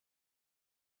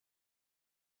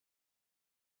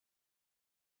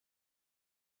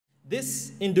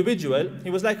this individual, he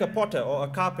was like a potter or a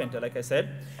carpenter, like I said,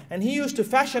 and he used to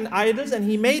fashion idols, and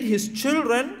he made his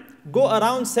children go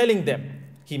around selling them.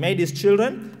 He made his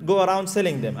children go around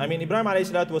selling them. I mean, Ibrahim alayhi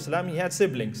salatu wasalam, he had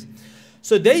siblings.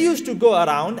 So they used to go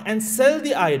around and sell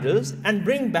the idols and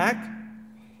bring back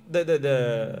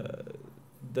the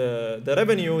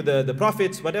revenue, the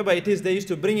profits, whatever it is, they used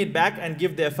to bring it back and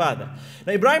give their father.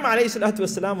 Now Ibrahim alayhi salatu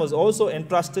wasalam was also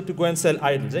entrusted to go and sell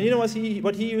idols. And you know what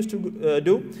he used to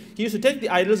do? He used to take the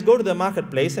idols, go to the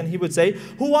marketplace, and he would say,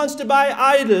 who wants to buy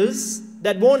idols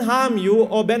that won't harm you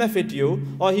or benefit you?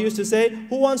 Or he used to say,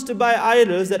 who wants to buy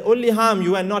idols that only harm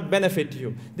you and not benefit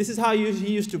you? This is how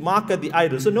he used to market the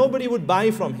idols. So nobody would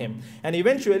buy from him. And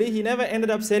eventually he never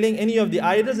ended up selling any of the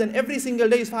idols, and every single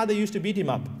day his father used to beat him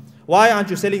up. Why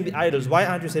aren't you selling the idols? Why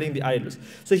aren't you selling the idols?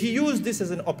 So he used this as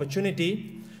an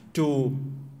opportunity to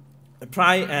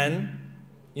try and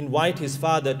invite his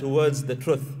father towards the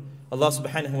truth. Allah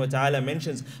subhanahu wa ta'ala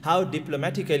mentions how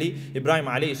diplomatically Ibrahim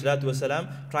alayhi salatu wasalam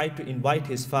tried to invite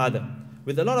his father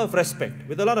with a lot of respect,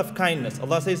 with a lot of kindness.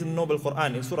 Allah says in the noble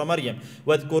Quran, in Surah Maryam,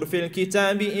 وَاذْكُرْ فِي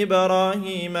الْكِتَابِ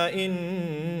إِبْرَاهِيمَ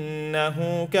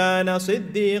إِنَّهُ كَانَ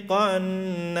صِدِّيقًا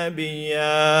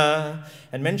نَبِيًّا.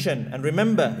 And mention and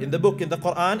remember in the book, in the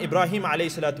Quran, Ibrahim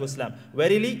alayhi salatu wasalam.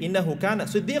 Verily, إِنَّهُ كَانَ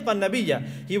صِدِّيقًا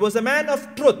نَبِيًّا. He was a man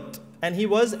of truth, and he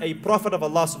was a prophet of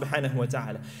Allah subhanahu wa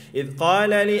ta'ala. إِذْ قَالَ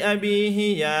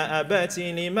لِأَبِيهِ يَا أَبَتِ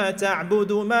لِمَ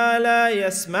تَعْبُدُ مَا لَا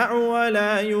يَسْمَعُ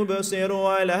وَلَا يُبْصِرُ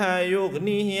وَلَا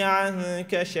يُغْنِهِ عَنْكَ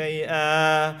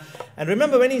شَيْئًا. And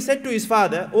remember when he said to his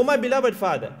father, O my beloved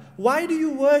father, why do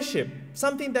you worship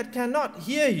something that cannot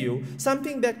hear you,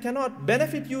 something that cannot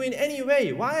benefit you in any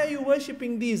way? Why are you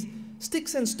worshipping these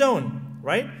sticks and stone,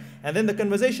 right? And then the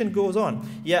conversation goes on.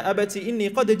 Ya abati inni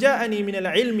qad ja'ani min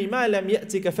al-ilmi ma lam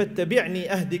ya'tika fattabi'ni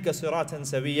ahdika siratan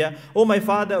sawiya. Oh my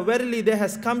father, verily there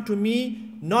has come to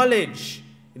me knowledge.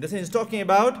 In the sense, talking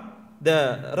about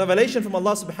the revelation from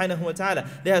Allah subhanahu wa ta'ala.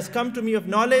 There has come to me of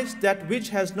knowledge that which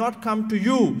has not come to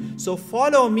you. So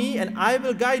follow me and I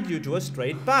will guide you to a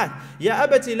straight path. Ya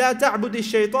abati la ta'budi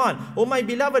shaitan. Oh my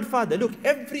beloved father, look,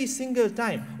 every single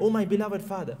time, oh my beloved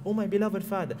father, oh my beloved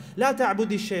father, la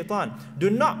ta'budi shaitan. Do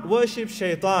not worship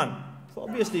shaitan. So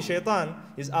obviously shaitan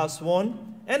is our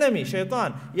sworn enemy,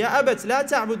 shaitan. Ya abat la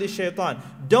ta'budi shaitan.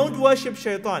 Don't worship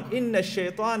shaitan. Inna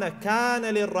shaitana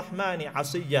kana lirrahmani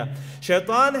asiyya.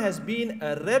 Shaitan has been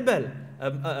a rebel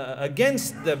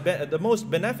against the most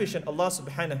beneficent Allah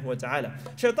subhanahu wa ta'ala.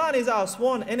 Shaitan is our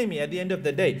sworn enemy at the end of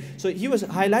the day. So he was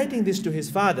highlighting this to his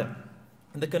father.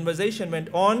 And the conversation went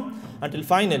on until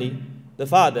finally the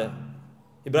father,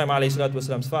 Ibrahim alayhi salatu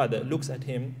wasalam's father, looks at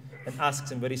him and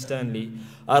asks him very sternly,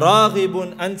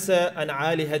 أَرَاغِبٌ أَنْتَ أَنْ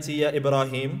عَالِهَتِي يَا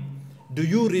إِبْرَاهِيمُ. Do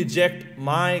you reject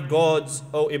my gods,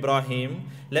 O Ibrahim?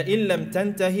 لَإِن لَمْ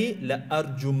تَنْتَهِ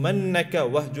لَأَرْجُمَنَّكَ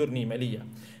وَهْجُرْنِي مَلِيًّا.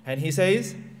 And he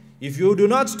says, if you do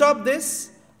not stop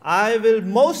this, I will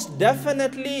most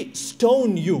definitely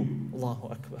stone you.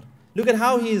 Allahu Akbar. Look at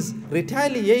how he is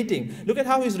retaliating. Look at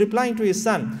how he is replying to his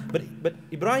son. But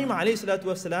Ibrahim alayhi salatu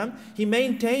wasalam, he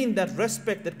maintained that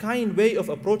respect, that kind way of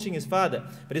approaching his father.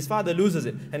 But his father loses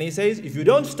it. And he says, if you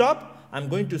don't stop, I'm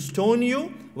going to stone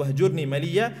you. وَهْجُرْنِي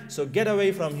مَلِيًّا. So get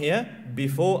away from here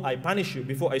before I punish you,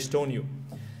 before I stone you.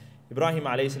 Ibrahim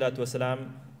alayhi salatu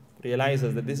wasalam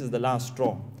realizes that this is the last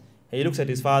straw. He looks at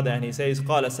his father and he says,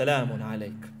 قَالَ سَلَامٌ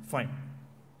عَلَيْكَ. Fine.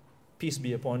 Peace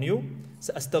be upon you.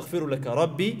 سَأَسْتَغْفِرُ لَكَ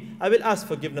رَبِّي. I will ask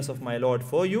forgiveness of my Lord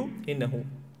for you. إِنَّهُ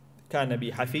كَانَ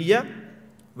بِي حَفِيًّا.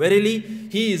 Verily,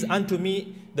 he is unto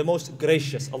me the most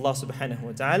gracious, Allah subhanahu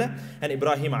wa ta'ala. And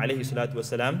Ibrahim alayhi salatu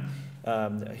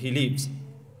wasalam, he leaves.